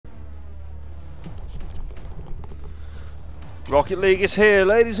Rocket League is here,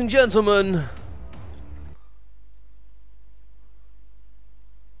 ladies and gentlemen.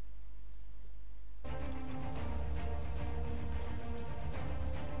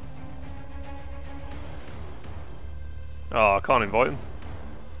 Oh, I can't invite him.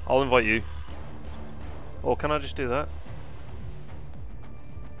 I'll invite you. Or can I just do that?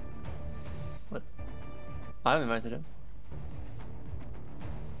 What? I've invited him.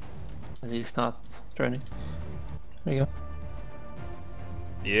 He's not joining. There you go.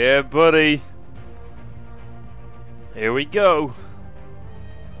 Yeah, buddy. Here we go.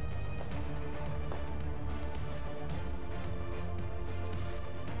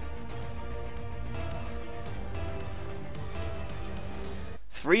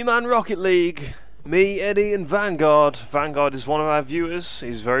 Three-man Rocket League. Me, Eddie, and Vanguard. Vanguard is one of our viewers.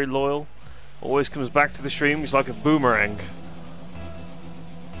 He's very loyal. Always comes back to the stream. He's like a boomerang.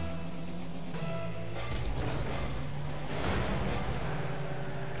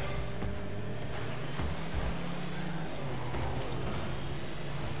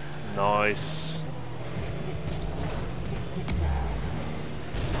 Nice.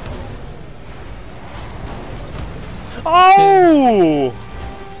 Oh!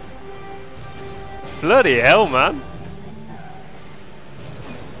 Bloody hell, man.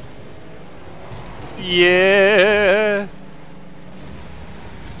 Yeah.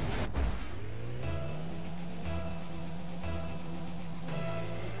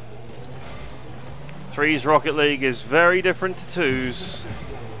 Threes Rocket League is very different to twos.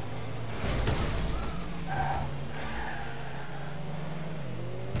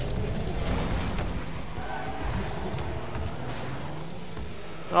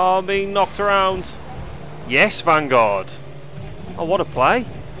 Oh, I'm being knocked around. Yes, Vanguard. Oh, what a play.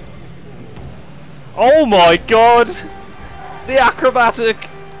 Oh my god! The acrobatic!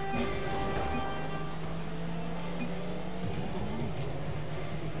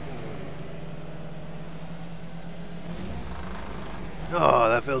 Oh,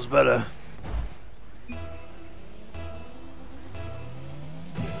 that feels better.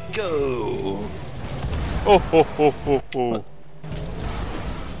 Go! Oh, ho, ho, ho, ho.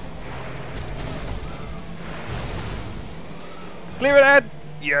 Clear it, Ed!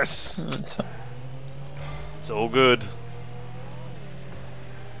 Yes! It's all good.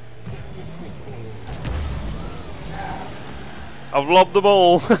 I've lobbed the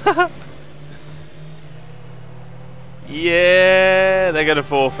ball. Yeah, they're gonna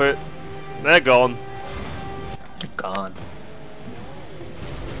forfeit. They're gone. They're gone.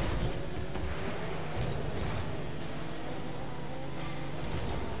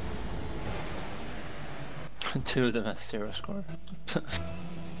 Two of them have 0 score.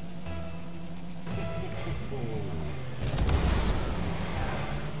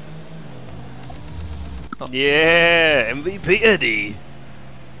 Oh. Yeah, MVP Eddie.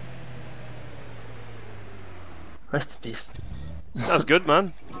 Rest in peace. That's good,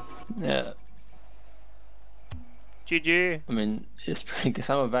 man. Yeah. GG. I mean, it's pretty because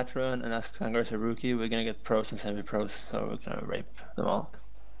I'm a veteran and LastVanguard's a rookie. We're gonna get pros and semi-pros, so we're gonna rape them all.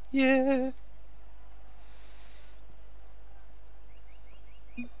 Yeah.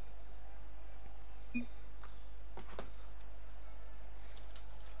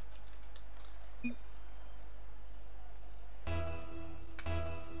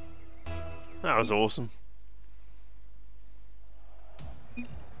 That was awesome.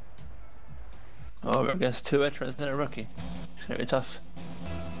 Oh, we're against 2 veterans and a rookie. It's gonna be tough.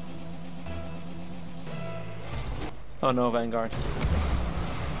 Oh no, Vanguard.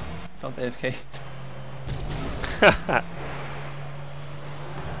 Don't AFK.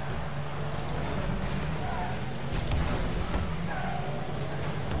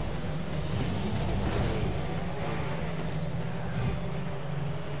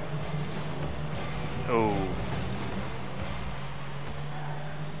 Oh.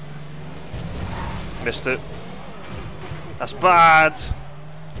 Missed it. That's bad.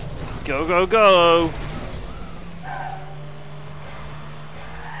 Go, go, go.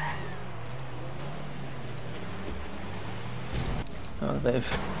 Oh,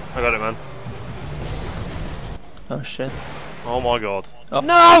 they've... I got it, man. Oh shit. Oh my god. Oh.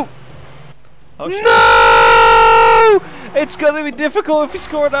 No! Oh shit. No! It's gonna be difficult if you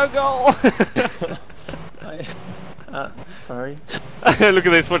score no goal. Sorry. Look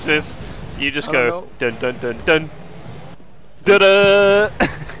at this, watch this. You just Oh, go no. dun dun dun dun. Da-da!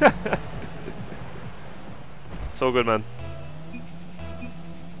 It's all good, man.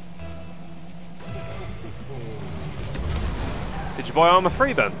 Did you buy armor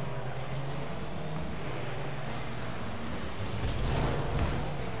free, Ben?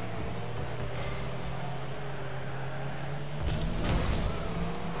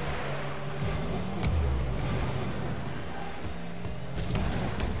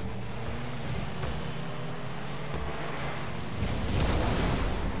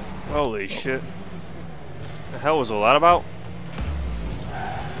 Holy shit. The hell was all that about?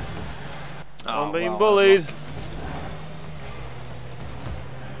 Oh, I'm being wow, bullied.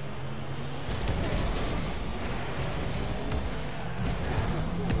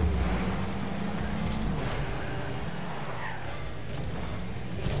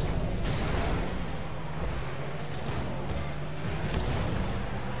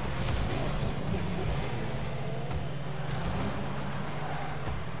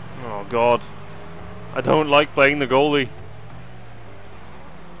 Oh god. I don't like playing the goalie.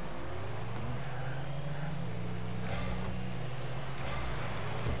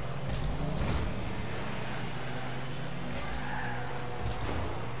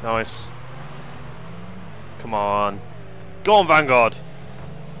 Nice. Come on. Go on, Vanguard.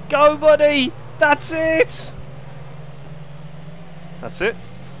 Go, buddy! That's it! That's it.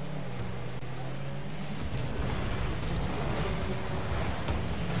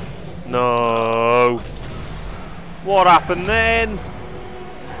 No. What happened then?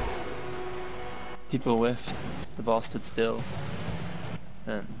 People whiffed. The ball stood still.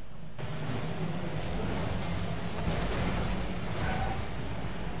 And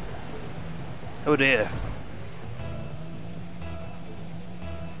Oh dear.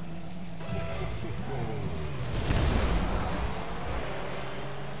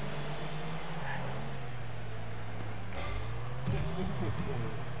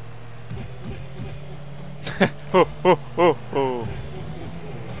 Ho, ho, ho, ho.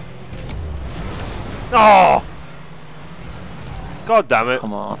 Oh! God damn it.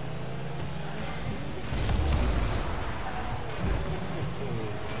 come on.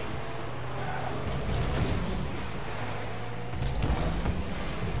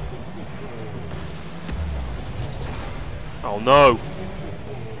 Oh no.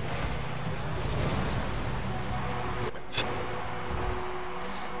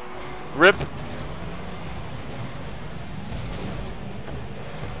 Rip.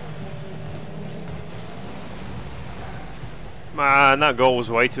 Man, that goal was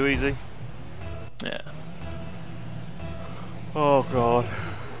way too easy. Yeah. Oh god.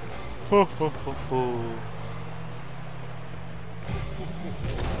 Ho, ho, ho, ho.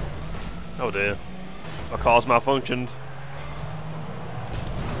 Oh dear. My car's malfunctioned.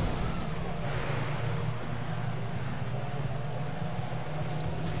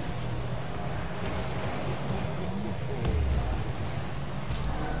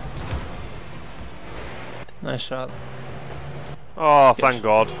 Nice shot. Oh, thank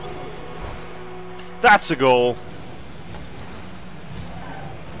God. That's a goal.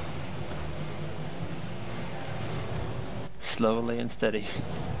 Slowly and steady.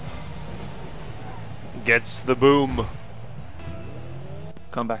 Gets the boom.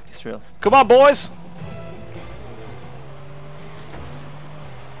 Come back, Israel. Come on, boys.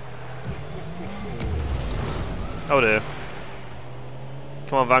 Oh dear.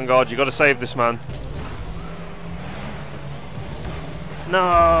 Come on, Vanguard. You got to save this man. No.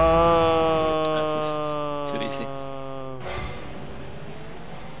 That's just too easy.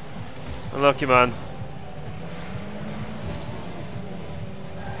 Unlucky, man.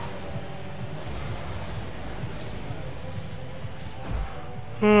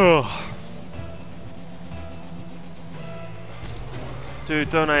 Dude,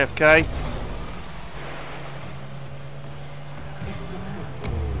 don't AFK.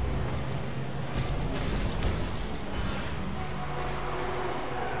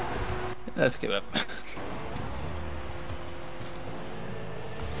 Let's give up.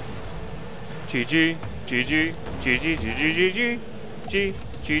 GG, GG, GG, GG, GG,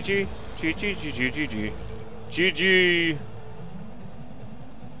 GG, GG, GG, GG,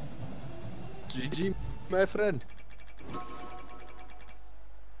 GG, my friend.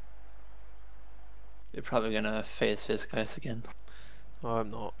 You're probably gonna face this guys again. No,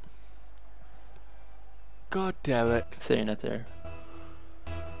 I'm not. God damn it. Sitting it there.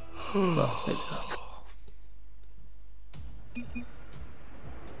 Well, maybe not.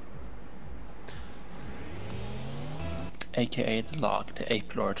 AKA the log, the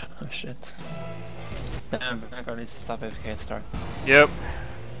ape lord. Oh shit. Vanguard needs to stop AFK and start. Yep.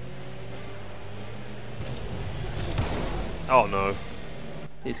 Oh no.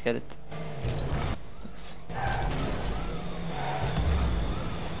 Please get it. Yes.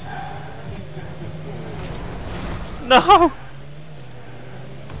 No!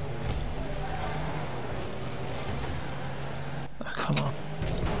 Oh, come on.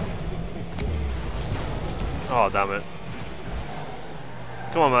 Oh, damn it.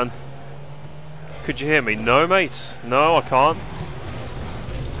 Come on, man. Could you hear me? No, mate. No, I can't.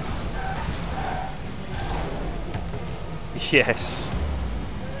 Yes.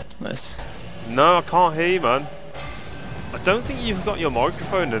 Nice. No, I can't hear you, man. I don't think you've got your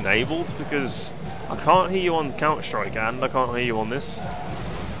microphone enabled because I can't hear you on Counter-Strike and I can't hear you on this.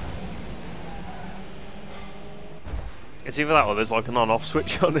 It's either that or there's like an on-off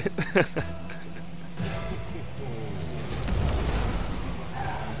switch on it.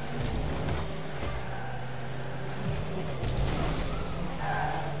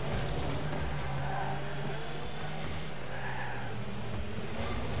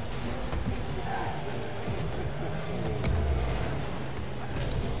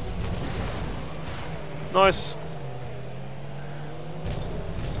 Nice.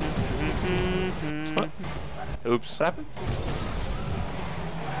 What? Oops. What happened?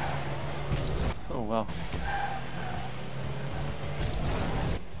 Oh wow.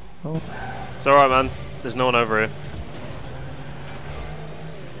 Oh. It's alright, man. There's no one over here.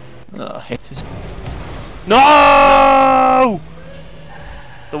 I hate this. No!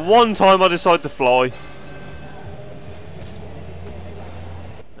 The one time I decide to fly.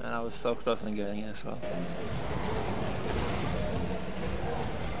 And I was so close on getting it as well.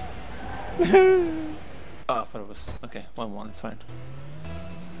 Oh, I thought it was okay. 1-1, it's fine.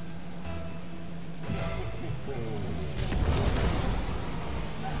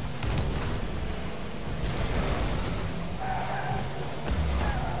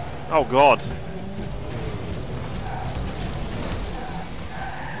 Oh god.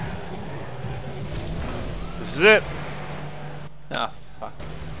 This is it. Ah, fuck.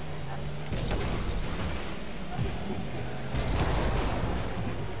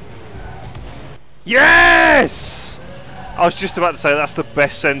 Yes! I was just about to say that's the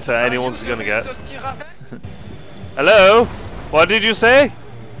best center anyone's gonna get. Hello? What did you say?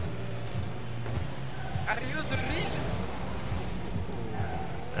 Are you the real?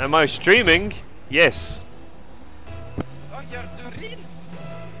 Am I streaming? Yes. Oh, you're the real?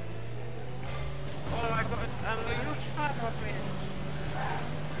 Oh my god, I'm a huge fan of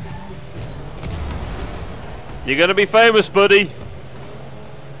it. You're gonna be famous, buddy.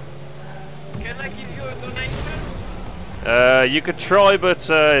 Can I give you a donation? You could try, but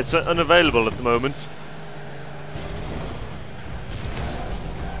it's unavailable at the moment.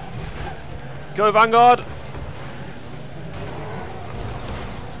 Go Vanguard!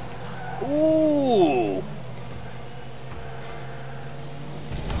 Ooh!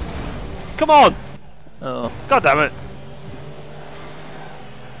 Come on! Oh. God damn it!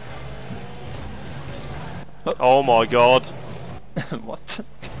 Oh my god! What?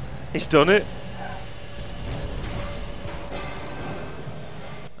 He's done it!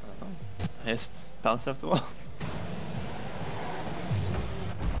 Just bounced off the wall.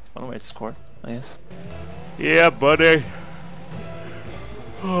 One way to score, I guess. Yeah, buddy!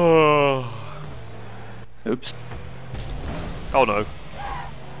 Oh Oops. no.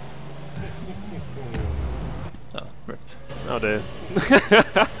 Oh, rip. Oh dear.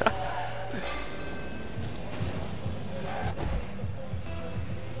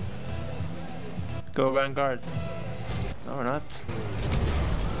 Go Vanguard. No, we're not.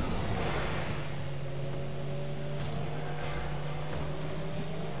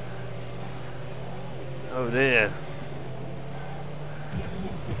 Oh dear.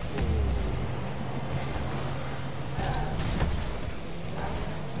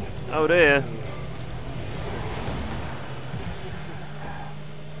 Oh dear.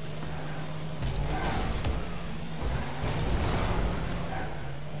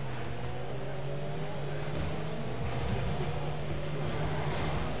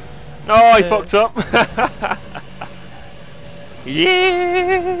 Oh, I fucked up.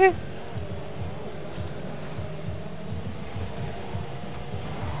 Yeah.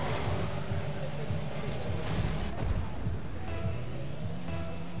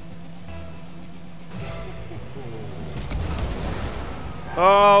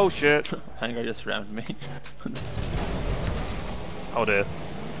 Oh shit. Vanguard just rammed me. Oh dear.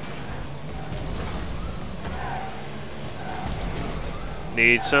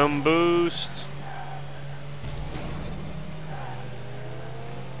 Need some boost.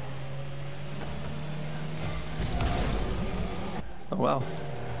 Oh wow.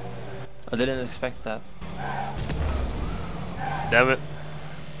 I didn't expect that. Damn it.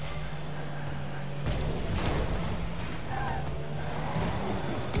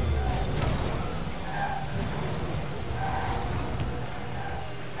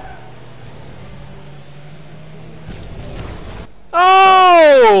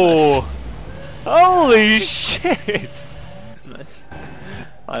 Oh! Holy shit! Nice.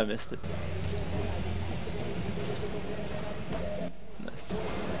 I missed it. Nice.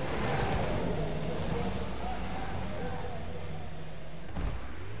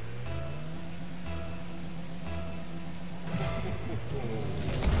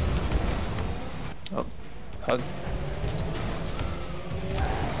 Hug.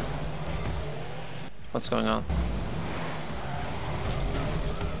 What's going on?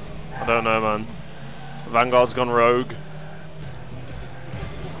 I don't know, man. Vanguard's gone rogue.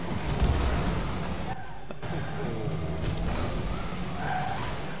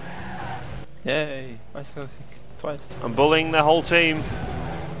 Yay! Bicycle kick twice. I'm bullying the whole team.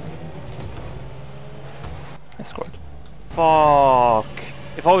 I scored. Fuck.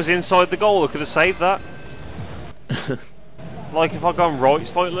 If I was inside the goal, I could have saved that. Like if I'd gone right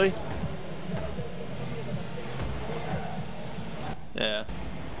slightly. Yeah.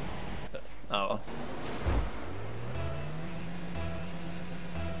 Oh well.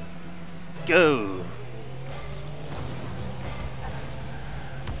 Go.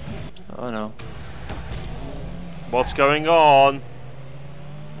 Oh no. What's going on?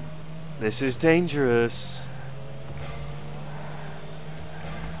 This is dangerous.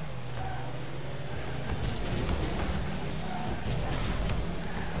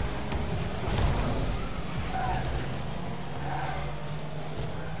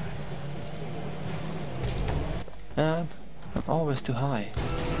 Man, I'm always too high.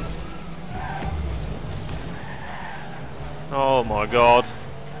 Oh my god.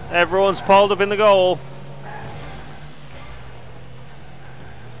 Everyone's piled up in the goal.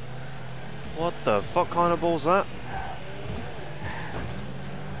 What the fuck kind of ball's that?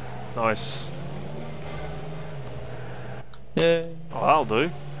 Nice. Yay! Oh, that'll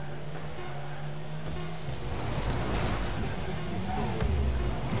do.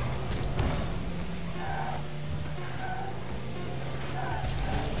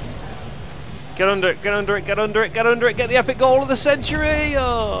 Get under it, get under it, get under it, get under it, get the epic goal of the century!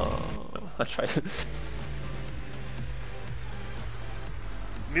 Oh. I tried.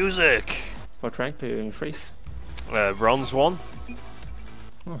 Music! What rank do you in freeze? Bronze 1.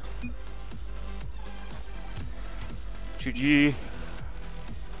 Huh. GG.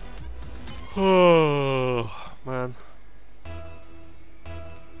 Oh, man.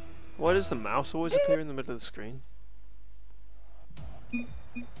 Why does the mouse always appear in the middle of the screen?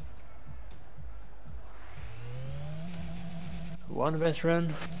 One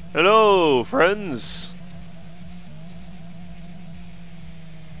veteran. Hello, friends!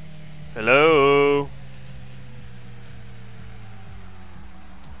 Hello!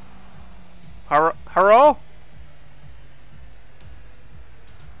 Hello?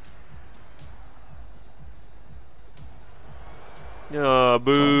 Ah,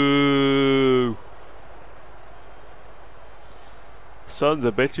 boo! Sons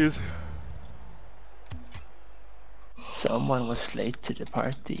of bitches. Someone was late to the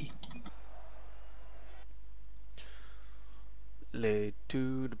party. Late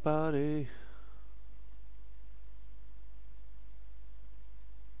to the party.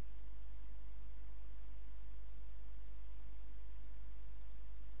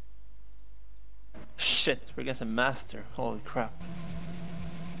 Shit, we're against a master. Holy crap.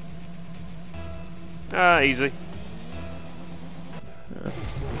 Ah, easy.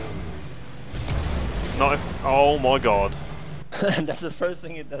 Not if, oh my god. And that's the first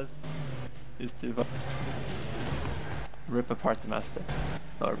thing it does. Is to rip apart the master.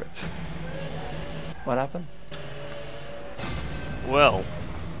 Or rip. What happened? Well,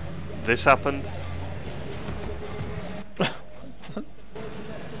 this happened.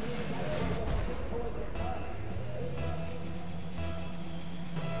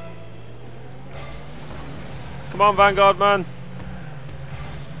 Come on, Vanguard man.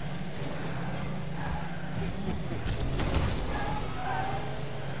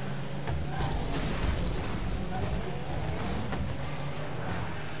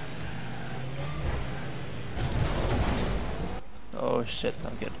 Oh shit,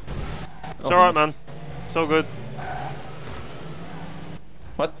 not good. It's alright, man. It's all good.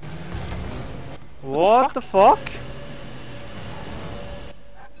 What? What the fuck?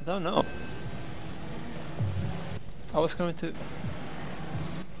 I don't know. I was going to...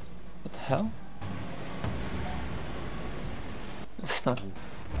 What the hell? It's not...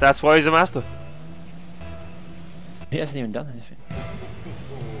 That's why he's a master. He hasn't even done anything.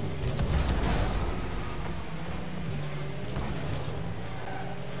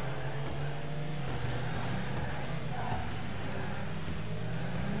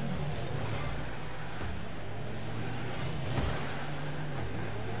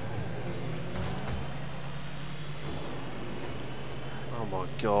 Oh my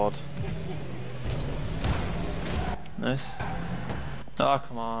god. Nice. Oh,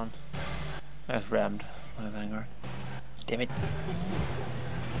 come on. I got rammed by Vanguard. Damn it.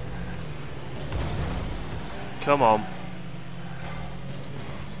 Come on.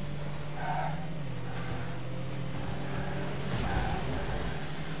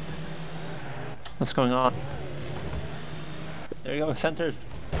 What's going on? There you go, centered.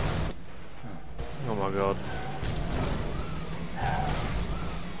 Oh my god.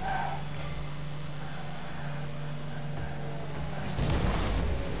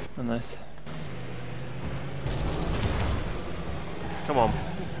 Oh, nice. Come on.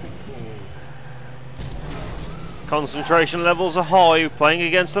 Concentration levels are high, playing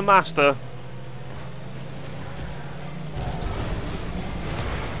against the master.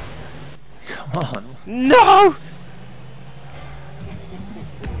 Come on. No!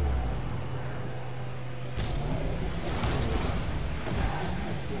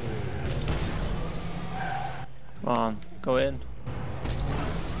 Come on, go in.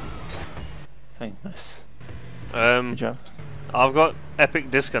 Okay, nice. Good job. I've got epic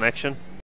disconnection.